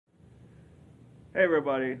Hey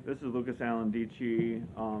everybody, this is Lucas Allen Dici,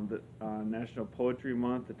 National Poetry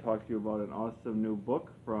Month, to talk to you about an awesome new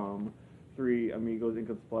book from three Amigos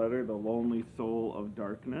Splatter, The Lonely Soul of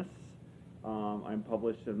Darkness. I'm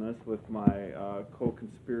published in this with my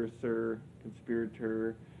conspirator,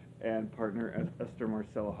 and partner Esther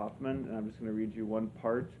Marcella Hoffman, and I'm just going to read you one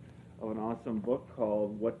part of an awesome book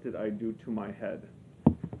called What Did I Do to My Head?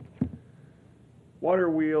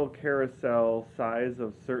 Water wheel carousel, size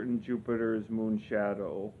of certain Jupiter's moon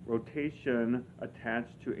shadow, rotation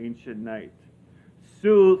attached to ancient night.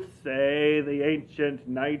 Sooth say the ancient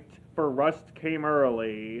night, for rust came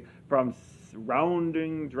early, from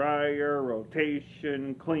rounding dryer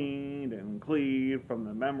rotation cleaned and cleaved from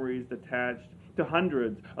the memories detached to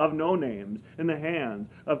hundreds of no-names in the hands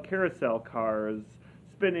of carousel cars,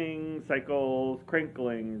 spinning cycles,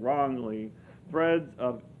 crinkling wrongly, threads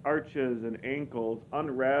of arches and ankles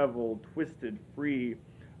unraveled, twisted free,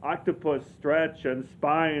 octopus stretch and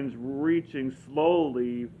spines reaching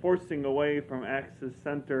slowly, forcing away from axis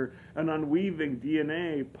center, an unweaving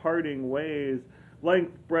DNA parting ways,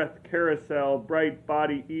 length breath carousel, bright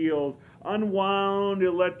body eels, unwound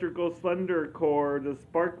electrical slender cords of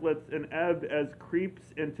sparklets and ebb as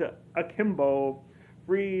creeps into akimbo,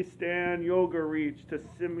 free stand yoga reach to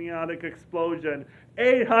semiotic explosion,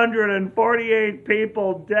 848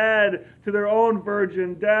 people dead to their own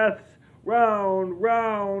virgin deaths, round,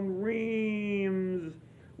 round reams.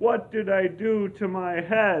 What did I do to my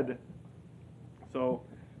head? So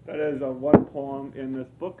that is one poem in this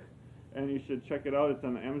book, and you should check it out. It's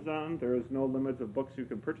on Amazon. There is no limit of books you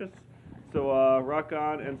can purchase. So rock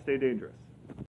on and stay dangerous.